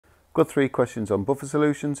Got 3 questions on buffer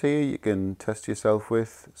solutions here you can test yourself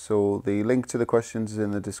with. So the link to the questions is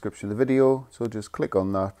in the description of the video. So just click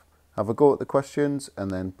on that, have a go at the questions and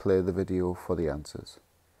then play the video for the answers.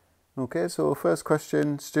 Okay, so first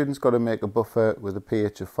question, students got to make a buffer with a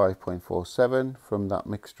pH of 5.47 from that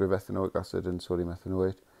mixture of ethanoic acid and sodium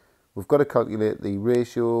ethanoate. We've got to calculate the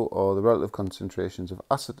ratio or the relative concentrations of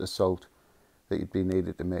acid to salt that you'd be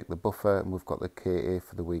needed to make the buffer, and we've got the Ka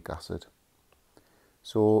for the weak acid.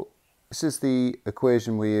 So this is the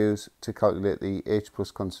equation we use to calculate the H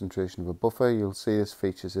plus concentration of a buffer. You'll see this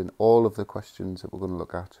features in all of the questions that we're going to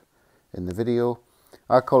look at in the video.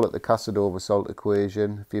 I call it the acid over salt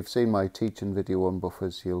equation. If you've seen my teaching video on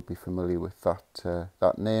buffers, you'll be familiar with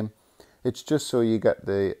that name. It's just so you get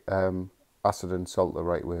the acid and salt the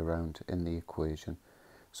right way around in the equation.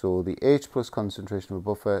 So the H plus concentration of a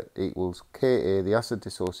buffer equals Ka, the acid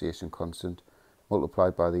dissociation constant,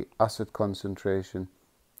 multiplied by the acid concentration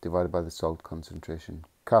divided by the salt concentration.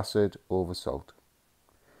 Acid over salt.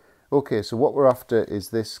 Okay, so what we're after is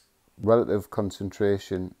this relative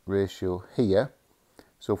concentration ratio here.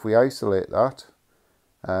 So if we isolate that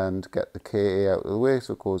and get the Ka out of the way,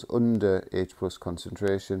 so it goes under H plus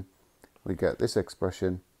concentration, we get this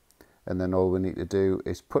expression, and then all we need to do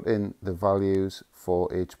is put in the values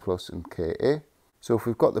for H plus and Ka. So if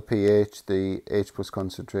we've got the pH, the H plus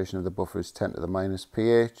concentration of the buffer is 10 to the minus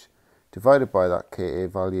pH, divided by that Ka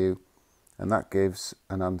value, and that gives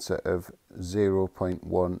an answer of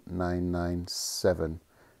 0.1997,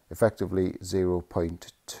 effectively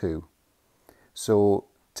 0.2. So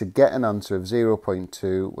to get an answer of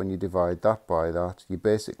 0.2, when you divide that by that, you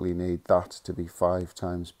basically need that to be 5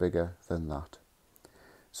 times bigger than that.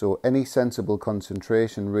 So any sensible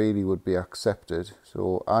concentration really would be accepted.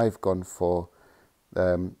 So I've gone for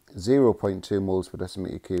 0.2 moles per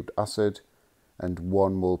decimeter cubed acid and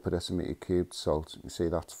 1 mole per decimeter cubed salt. You see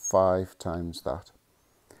that's 5 times that.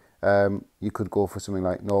 You could go for something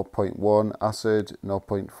like 0.1 acid,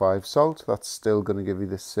 0.5 salt. That's still going to give you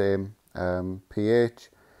the same pH.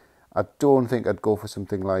 I don't think I'd go for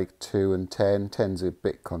something like 2 and 10. 10's a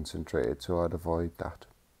bit concentrated, so I'd avoid that.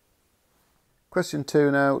 Question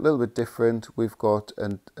 2 now, a little bit different. We've got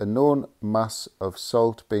a known mass of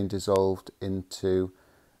salt being dissolved into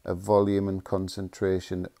a volume and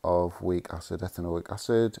concentration of weak acid, ethanoic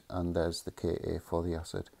acid, and there's the Ka for the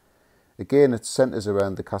acid. Again, it centres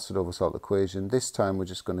around the acid over salt equation. This time we're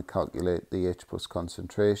just going to calculate the H plus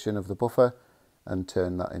concentration of the buffer and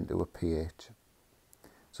turn that into a pH.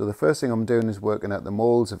 So the first thing I'm doing is working out the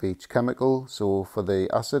moles of each chemical. So for the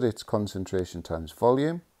acid, it's concentration times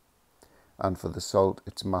volume, and for the salt,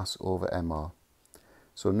 it's mass over mR.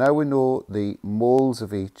 So now we know the moles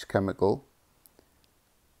of each chemical.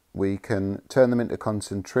 We can turn them into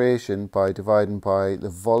concentration by dividing by the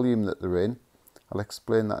volume that they're in. I'll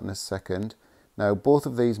explain that in a second. Now both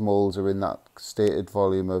of these moles are in that stated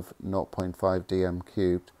volume of 0.5 dm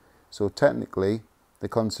cubed. So technically the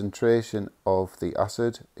concentration of the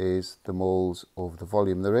acid is the moles over the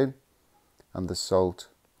volume they're in, and the salt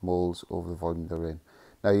moles over the volume they're in.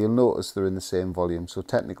 Now you'll notice they're in the same volume, so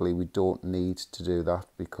technically we don't need to do that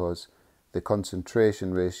because the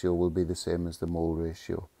concentration ratio will be the same as the mole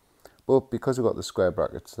ratio. But because we've got the square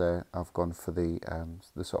brackets there, I've gone for the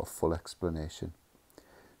sort of full explanation.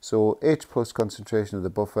 So H plus concentration of the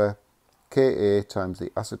buffer, Ka times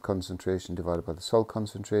the acid concentration divided by the salt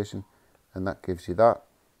concentration, and that gives you that.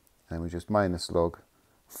 And we just minus log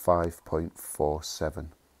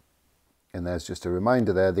 5.47. And there's just a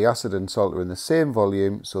reminder there, the acid and salt are in the same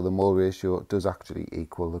volume, so the mole ratio does actually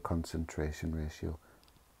equal the concentration ratio.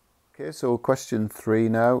 Okay, so question 3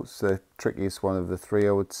 now. It's the trickiest one of the 3,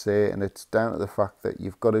 I would say, and it's down to the fact that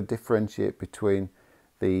you've got to differentiate between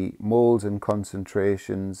the moles and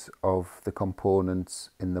concentrations of the components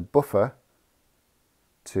in the buffer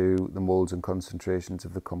to the moles and concentrations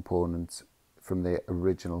of the components from the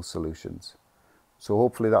original solutions. So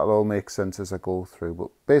hopefully that'll all make sense as I go through.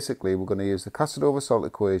 But basically we're going to use the acid over salt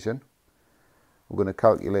equation. We're going to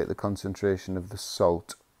calculate the concentration of the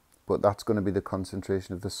salt, but that's going to be the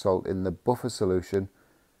concentration of the salt in the buffer solution,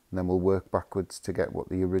 and then we'll work backwards to get what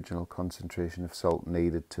the original concentration of salt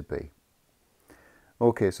needed to be.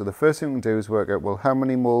 Okay, so the first thing we can do is work out, well, how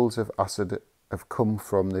many moles of acid have come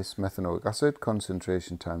from this methanoic acid,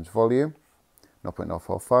 concentration times volume,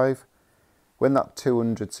 0.045. When that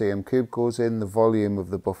 200 cm cubed goes in, the volume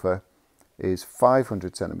of the buffer is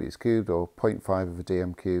 500 centimeters cubed, or 0.5 of a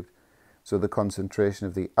dm cubed. So the concentration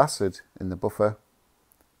of the acid in the buffer,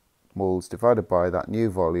 moles divided by that new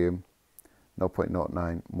volume,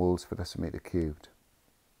 0.09 moles per decimeter cubed.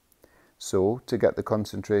 So to get the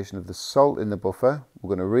concentration of the salt in the buffer, we're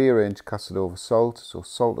going to rearrange acid over salt. So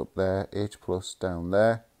salt up there, H plus down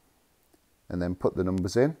there, and then put the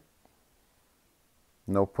numbers in.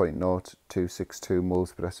 0.0262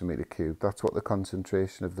 moles per decimeter cubed. That's what the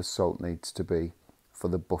concentration of the salt needs to be for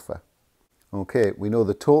the buffer. Okay, we know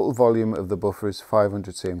the total volume of the buffer is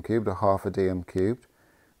 500 cm cubed, or half a dm cubed.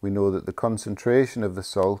 We know that the concentration of the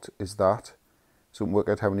salt is that. So we can work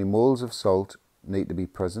out how many moles of salt need to be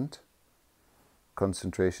present.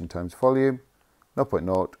 Concentration times volume,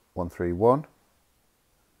 0.0131.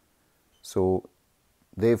 So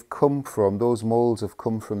they've come from, those moles have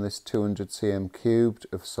come from this 200 cm cubed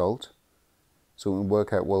of salt. So we can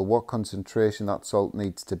work out, well, what concentration that salt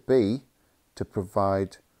needs to be to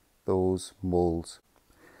provide those moles.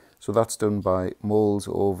 So that's done by moles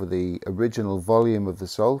over the original volume of the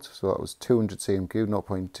salt. So that was 200 cm cubed,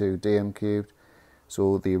 0.2 dm cubed.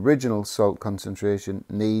 So the original salt concentration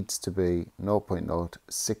needs to be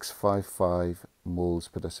 0.0655 moles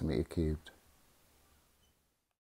per decimeter cubed.